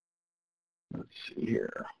 Let's see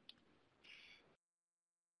here.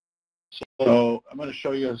 So I'm going to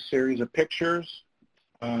show you a series of pictures,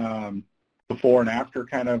 before and after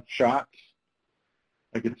kind of shots.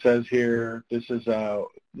 Like it says here, this is the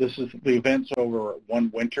events over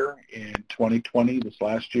one winter in 2020, this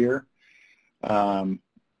last year.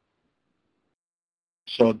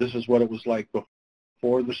 So this is what it was like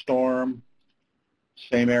before the storm,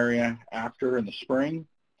 same area after in the spring.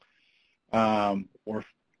 The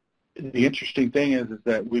interesting thing is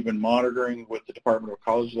that we've been monitoring with the Department of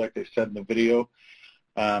Ecology, like they said in the video,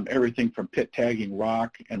 everything from pit tagging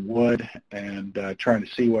rock and wood and trying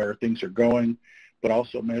to see where things are going, but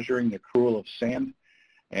also measuring the accrual of sand.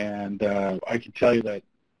 And I can tell you that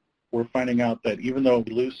we're finding out that even though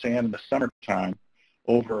we lose sand in the summertime,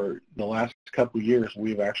 over the last couple of years,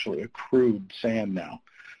 we've actually accrued sand now.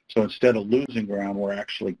 So instead of losing ground, we're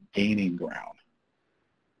actually gaining ground.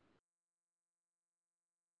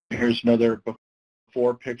 Here's another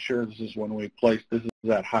before picture. This is when we placed, this is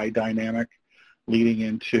that high dynamic leading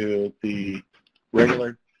into the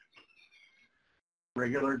regular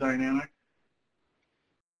dynamic.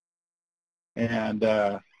 And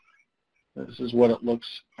this is what it looks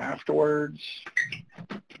afterwards.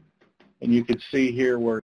 And you can see here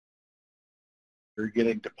where you're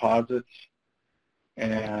getting deposits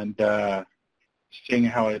and seeing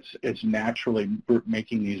how it's naturally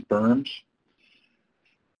making these berms.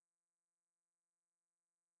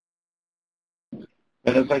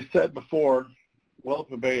 And as I said before,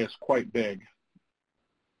 Willapa Bay is quite big.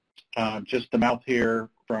 Just the mouth here,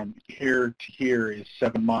 from here to here, is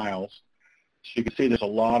 7 miles. So you can see there's a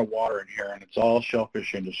lot of water in here, and it's all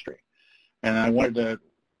shellfish industry. And I wanted to,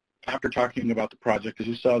 after talking about the project, because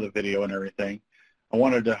you saw the video and everything, I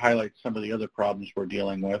wanted to highlight some of the other problems we're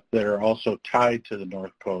dealing with that are also tied to the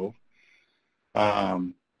North Cove.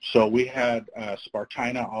 So we had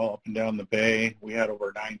Spartina all up and down the bay. We had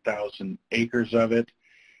over 9,000 acres of it.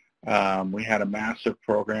 We had a massive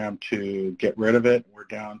program to get rid of it. We're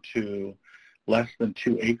down to less than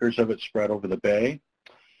 2 acres of it spread over the bay.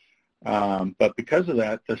 But because of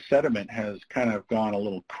that, the sediment has kind of gone a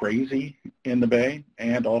little crazy in the bay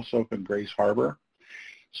and also up in Grace Harbor.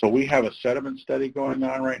 So we have a sediment study going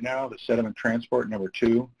on right now, the sediment transport number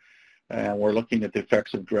 2. And we're looking at the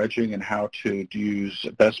effects of dredging and how to use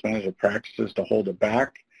best management practices to hold it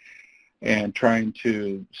back, and trying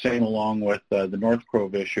to, same along with the North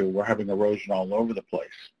Cove issue, we're having erosion all over the place.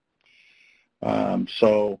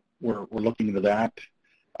 So we're looking into that.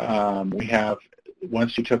 We have,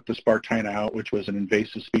 once you took the Spartina out, which was an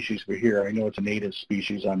invasive species for here, I know it's a native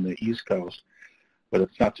species on the East Coast, but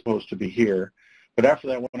it's not supposed to be here. But after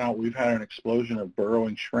that went out, we've had an explosion of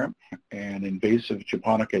burrowing shrimp and invasive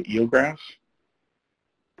japonica eelgrass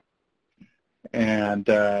and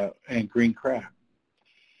green crab.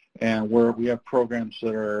 And we have programs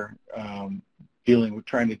that are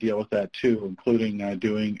trying to deal with that too, including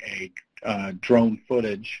doing a drone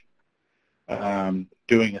footage,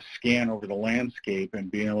 doing a scan over the landscape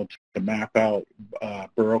and being able to map out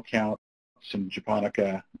burrow counts and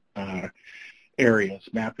japonica areas,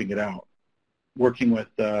 mapping it out. Working with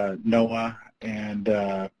NOAA and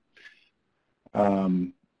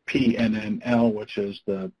PNNL, which is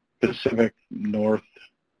the Pacific North.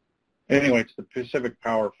 Anyway, it's the Pacific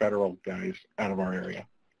Power Federal guys out of our area.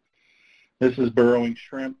 This is burrowing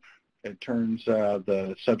shrimp. It turns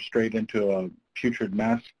the substrate into a putrid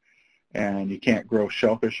mess, and you can't grow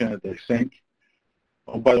shellfish in it. They sink.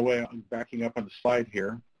 Oh, by the way, I'm backing up on the slide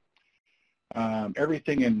here.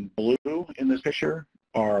 Everything in blue in this picture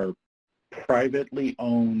are privately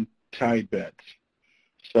owned tide beds.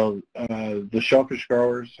 So the shellfish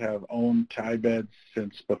growers have owned tide beds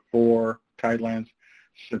since before tidelands,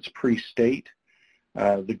 since pre-state.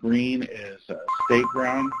 The green is state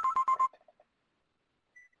ground.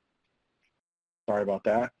 Sorry about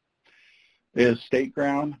that. It is state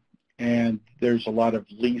ground, and there's a lot of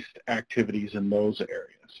leased activities in those areas.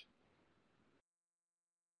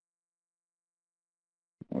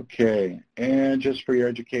 Okay, and just for your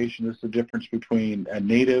education, this is the difference between a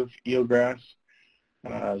native eelgrass,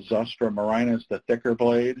 Zostra marina is the thicker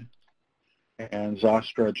blade, and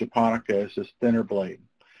Zostra japonica is this thinner blade.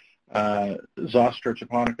 Zostra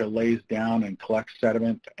japonica lays down and collects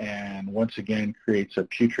sediment and once again creates a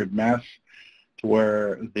putrid mess, to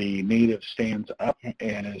where the native stands up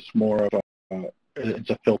and is more of it's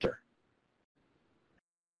a filter.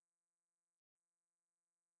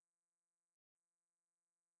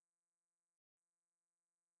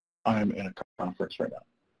 I'm in a conference right now.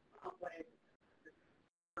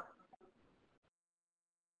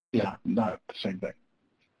 Yeah, not the same thing.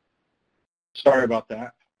 Sorry about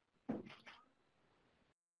that.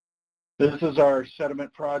 This is our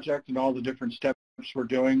sediment project and all the different steps we're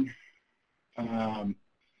doing. We're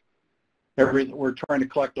trying to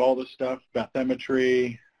collect all this stuff,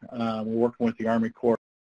 bathymetry. We're working with the Army Corps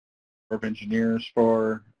of Engineers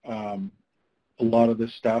for a lot of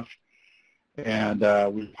this stuff. And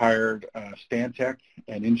we've hired Stantec,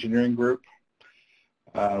 an engineering group.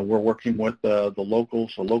 We're working with the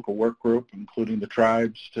locals, a local work group, including the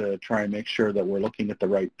tribes, to try and make sure that we're looking at the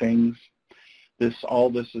right things. All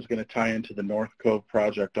this is going to tie into the North Cove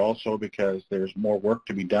project also, because there's more work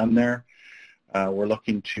to be done there. We're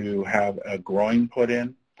looking to have a groin put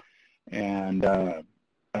in, and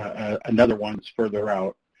another one that's further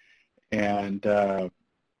out, and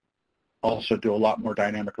also do a lot more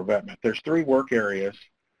dynamic revetment. There's 3 work areas.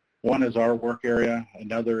 One is our work area,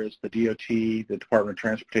 another is the DOT, the Department of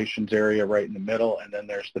Transportation's area right in the middle, and then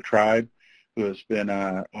there's the tribe, who has been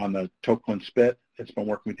on the Tokeland Spit. It's been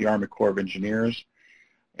working with the Army Corps of Engineers.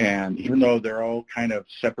 And even though they're all kind of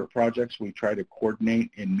separate projects, we try to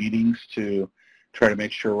coordinate in meetings to try to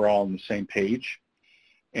make sure we're all on the same page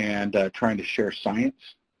and trying to share science.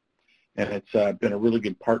 And it's been a really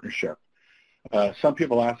good partnership. Some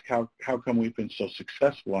people ask how come we've been so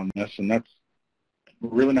successful on this, and that's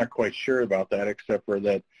really not quite sure about that, except for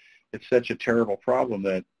that it's such a terrible problem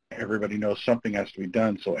that everybody knows something has to be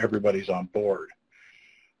done, so everybody's on board.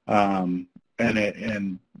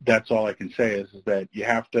 And that's all I can say is that you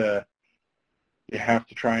have to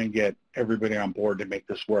try and get everybody on board to make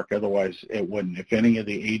this work. Otherwise, it wouldn't. If any of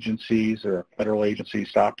the agencies or federal agencies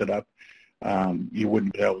stopped it up, you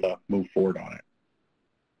wouldn't be able to move forward on it.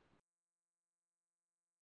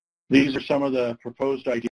 These are some of the proposed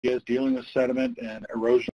ideas dealing with sediment and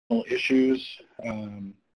erosional issues.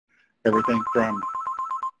 Everything from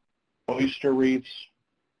oyster reefs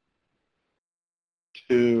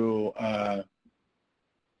to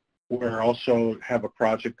we also have a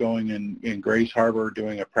project going in Grays Harbor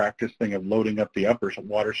doing a practice thing of loading up the upper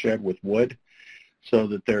watershed with wood so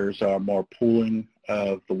that there's more pooling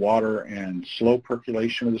of the water and slow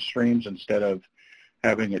percolation of the streams instead of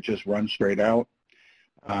having it just run straight out.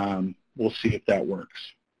 We'll see if that works.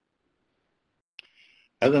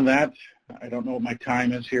 Other than that, I don't know what my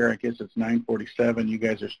time is here. I guess it's 9:47. You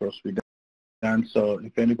guys are supposed to be done. So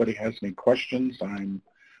if anybody has any questions, I'm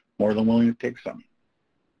more than willing to take some.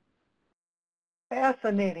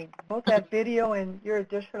 Fascinating, both that video and your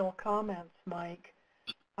additional comments, Mike.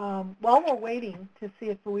 While we're waiting to see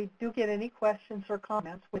if we do get any questions or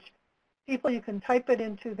comments, which people, you can type it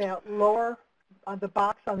into that lower, the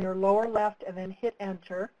box on your lower left and then hit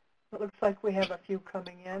enter. It looks like we have a few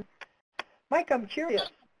coming in. Mike, I'm curious,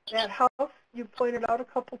 that house you pointed out a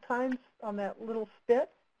couple times on that little spit,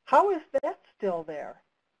 how is that still there?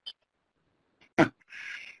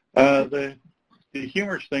 The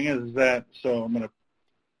humorous thing is that, so I'm going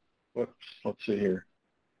to, let's see here.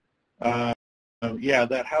 Yeah,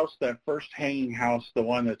 that house, that first hanging house, the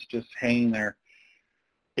one that's just hanging there,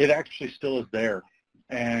 it actually still is there.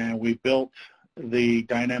 And we built the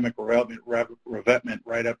dynamic revetment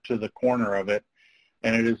right up to the corner of it,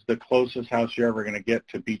 and it is the closest house you're ever going to get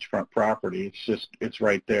to beachfront property. It's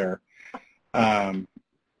right there. And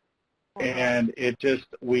it just,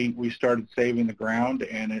 we started saving the ground,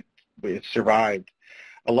 and it survived.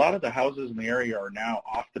 A lot of the houses in the area are now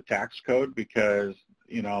off the tax code because,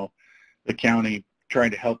 you know, the county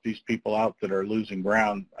trying to help these people out that are losing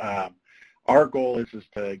ground. Our goal is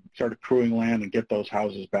to start accruing land and get those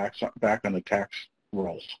houses back on the tax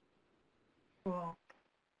rolls. Cool.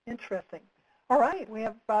 Interesting. All right, we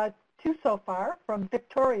have 2 so far from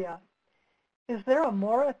Victoria. Is there a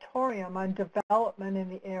moratorium on development in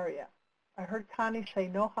the area? I heard Connie say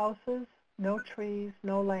no houses, no trees,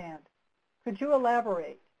 no land. Could you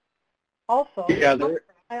elaborate? Also, yeah,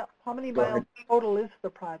 how many miles total is the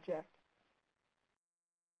project?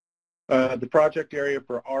 The project area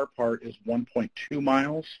for our part is 1.2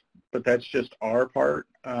 miles, but that's just our part.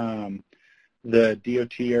 The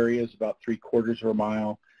DOT area is about 3/4 of a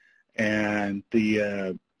mile, and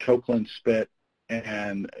the Tokeland Spit,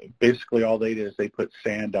 and basically all they did is they put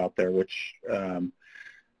sand out there, which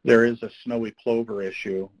there is a snowy plover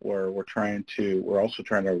issue where we're also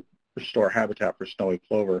trying to restore habitat for snowy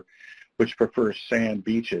plover, which prefers sand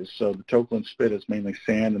beaches. So the Tokeland Spit is mainly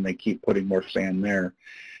sand, and they keep putting more sand there.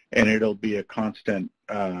 And it'll be a constant,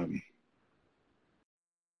 they'll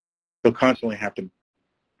constantly have to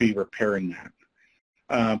be repairing that.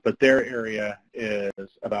 But their area is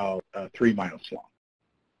about 3 miles long.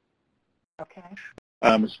 Okay.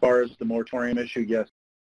 As far as the moratorium issue, yes,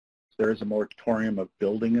 there is a moratorium of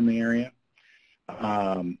building in the area,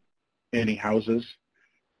 any houses,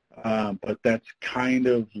 but that's kind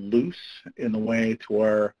of loose in the way to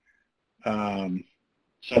where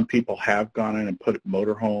some people have gone in and put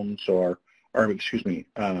motorhomes or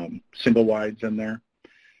single wides in there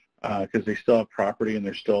because they still have property and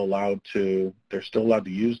they're still allowed to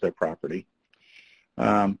use their property.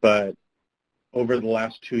 But over the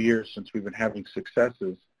last 2 years, since we've been having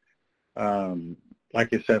successes,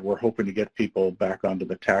 like I said, we're hoping to get people back onto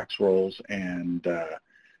the tax rolls and,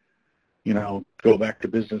 go back to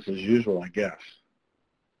business as usual, I guess.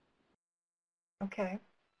 Okay.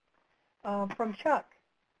 From Chuck,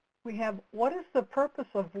 we have, what is the purpose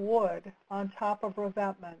of wood on top of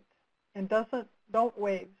revetment? And don't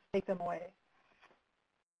waves take them away?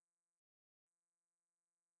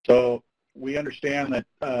 So we understand that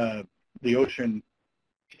the ocean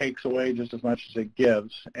takes away just as much as it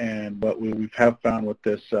gives, and what we have found with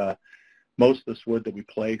this, most of this wood that we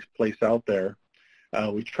place out there,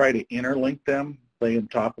 we try to interlink them, lay on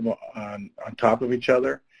top of each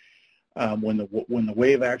other. When the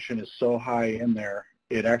wave action is so high in there,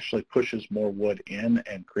 it actually pushes more wood in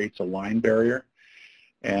and creates a line barrier.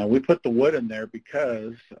 And we put the wood in there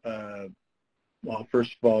because, well,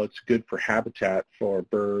 first of all, it's good for habitat for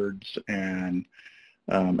birds and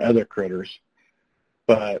other critters,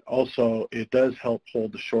 but also it does help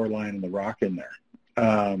hold the shoreline and the rock in there.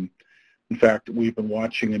 In fact, we've been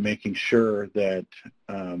watching and making sure that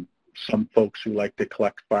some folks who like to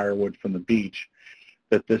collect firewood from the beach,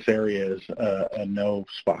 that this area is a no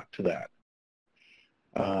spot to that.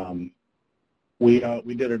 We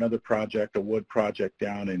did another project, a wood project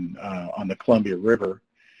down in on the Columbia River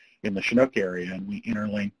in the Chinook area, and we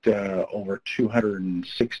interlinked over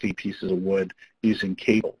 260 pieces of wood using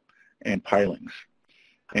cable and pilings.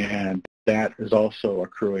 And that is also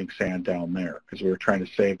accruing sand down there because we were trying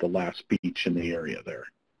to save the last beach in the area there.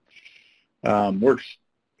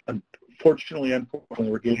 Unfortunately,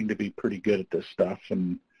 we're getting to be pretty good at this stuff,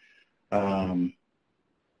 and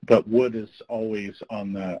but wood is always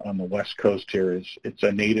on the west coast here. It's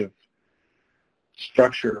a native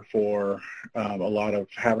structure for a lot of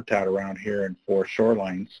habitat around here and for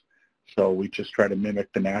shorelines. So we just try to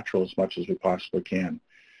mimic the natural as much as we possibly can.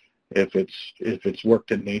 If it's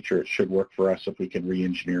worked in nature, it should work for us if we can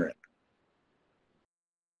re-engineer it.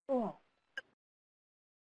 Cool.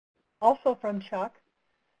 Also from Chuck,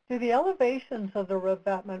 do the elevations of the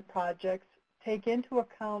revetment projects take into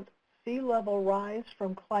account sea level rise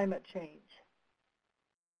from climate change?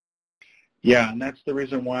 Yeah, and that's the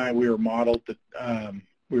reason why we were modeled that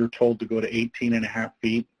we were told to go to 18.5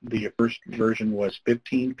 feet. The first version was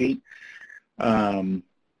 15 feet.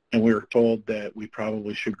 And we were told that we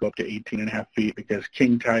probably should go up to 18.5 feet because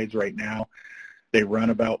king tides right now, they run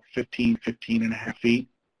about 15.5 feet.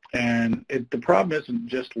 And the problem isn't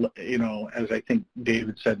just, as I think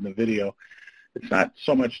David said in the video, it's not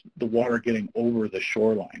so much the water getting over the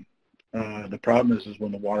shoreline. The problem is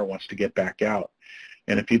when the water wants to get back out.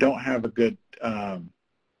 And if you don't have a good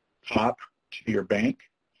top to your bank,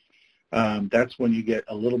 that's when you get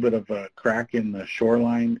a little bit of a crack in the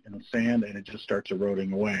shoreline in the sand and it just starts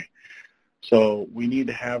eroding away. So we need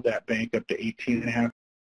to have that bank up to 18.5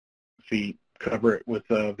 feet, cover it with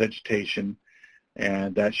vegetation,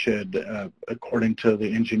 and that should, according to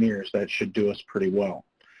the engineers, that should do us pretty well.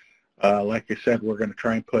 Like I said, we're going to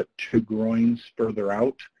try and put 2 groins further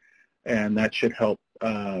out, and that should help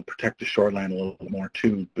protect the shoreline a little bit more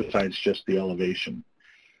too, besides just the elevation.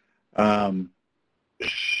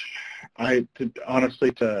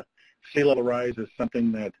 Honestly, to sea level rise is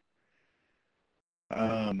something that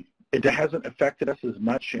it hasn't affected us as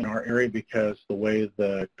much in our area because the way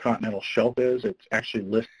the continental shelf is, it actually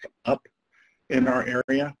lifts up in our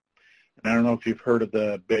area. And I don't know if you've heard of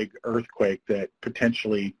the big earthquake that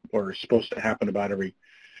potentially or is supposed to happen about every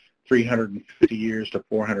 350 years to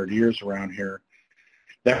 400 years around here.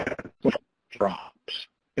 That drops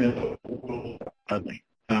if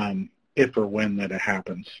or when that it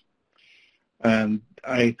happens. And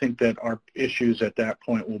I think that our issues at that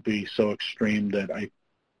point will be so extreme that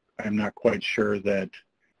I'm not quite sure that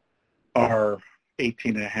our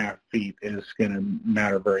 18.5 feet is going to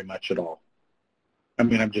matter very much at all. I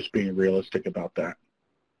mean, I'm just being realistic about that.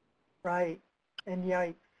 Right, and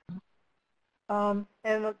yikes. And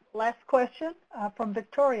the last question from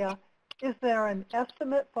Victoria, is there an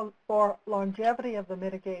estimate for longevity of the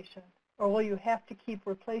mitigation, or will you have to keep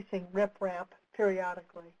replacing riprap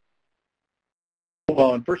periodically?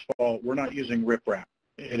 Well, and first of all, we're not using riprap.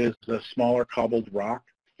 It is a smaller cobbled rock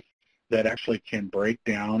that actually can break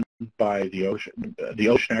down by the ocean. The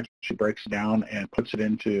ocean actually breaks it down and puts it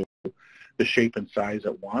into the shape and size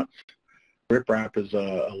it wants. Riprap is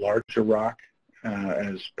a larger rock,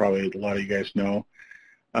 as probably a lot of you guys know.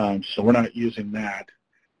 So we're not using that.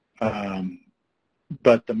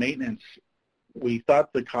 But the maintenance, we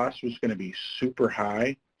thought the cost was going to be super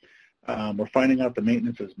high. We're finding out the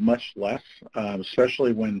maintenance is much less,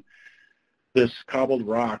 especially when this cobbled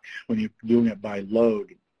rock, when you're doing it by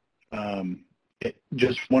load,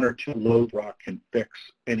 just one or two load rock can fix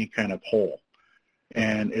any kind of hole.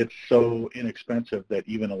 And it's so inexpensive that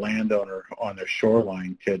even a landowner on their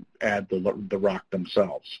shoreline could add the rock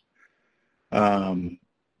themselves.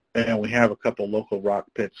 And we have a couple local rock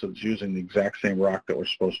pits that's using the exact same rock that we're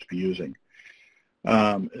supposed to be using.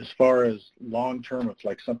 As far as long-term, if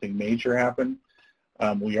like something major happened,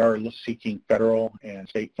 we are seeking federal and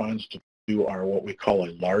state funds to do our what we call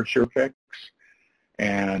a larger fix.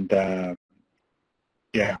 And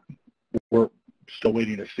yeah, we're still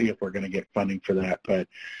waiting to see if we're going to get funding for that, but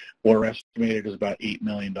we're estimated is about $8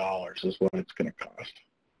 million is what it's going to cost.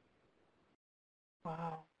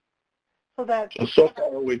 Wow. So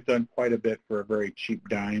far we've done quite a bit for a very cheap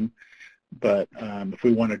dime, but if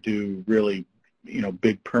we want to do really,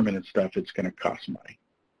 big permanent stuff, it's going to cost money.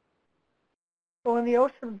 So when the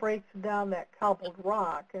ocean breaks down that cobbled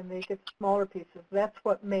rock and they get smaller pieces, that's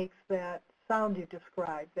what makes that sound you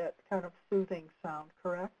described, that kind of soothing sound,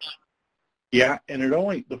 correct? Yeah, and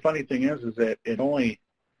the funny thing is that it only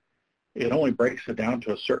breaks it down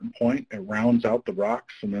to a certain point. It rounds out the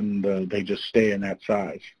rocks, and then they just stay in that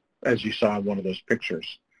size, as you saw in one of those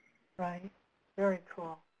pictures. Right. Very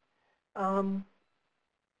cool.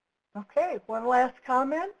 Okay, one last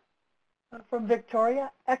comment from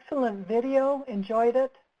Victoria. Excellent video. Enjoyed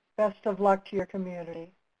it. Best of luck to your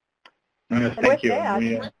community. Thank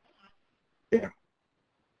you.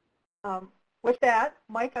 With that,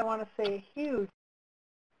 Mike, I want to say a huge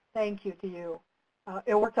thank you to you.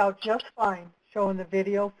 It worked out just fine showing the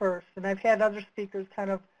video first, and I've had other speakers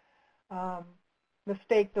kind of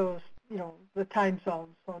mistake those, the time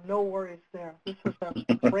zones, so no worries there. This was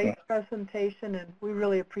a great presentation, and we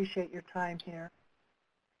really appreciate your time here.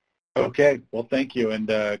 Okay, well, thank you, and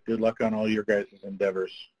good luck on all your guys'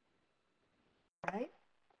 endeavors. All right,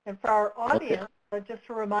 and for our audience, just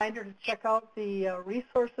a reminder to check out the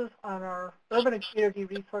resources on our urban and community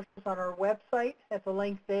resources on our website at the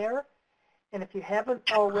link there. And if you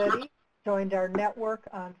haven't already joined our network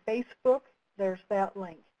on Facebook, there's that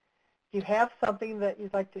link. If you have something that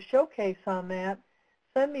you'd like to showcase on that,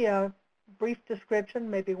 send me a brief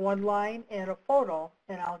description, maybe one line and a photo,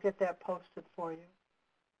 and I'll get that posted for you.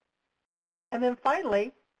 And then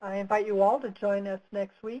finally, I invite you all to join us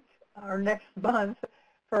next week or next month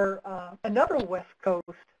for another West Coast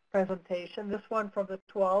presentation, this one from the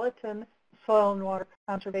Tualatin Soil and Water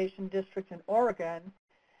Conservation District in Oregon,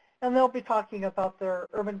 and they'll be talking about their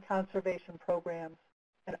urban conservation programs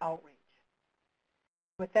and outreach.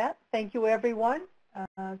 With that, thank you everyone.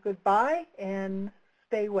 Goodbye and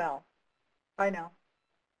stay well. Bye now.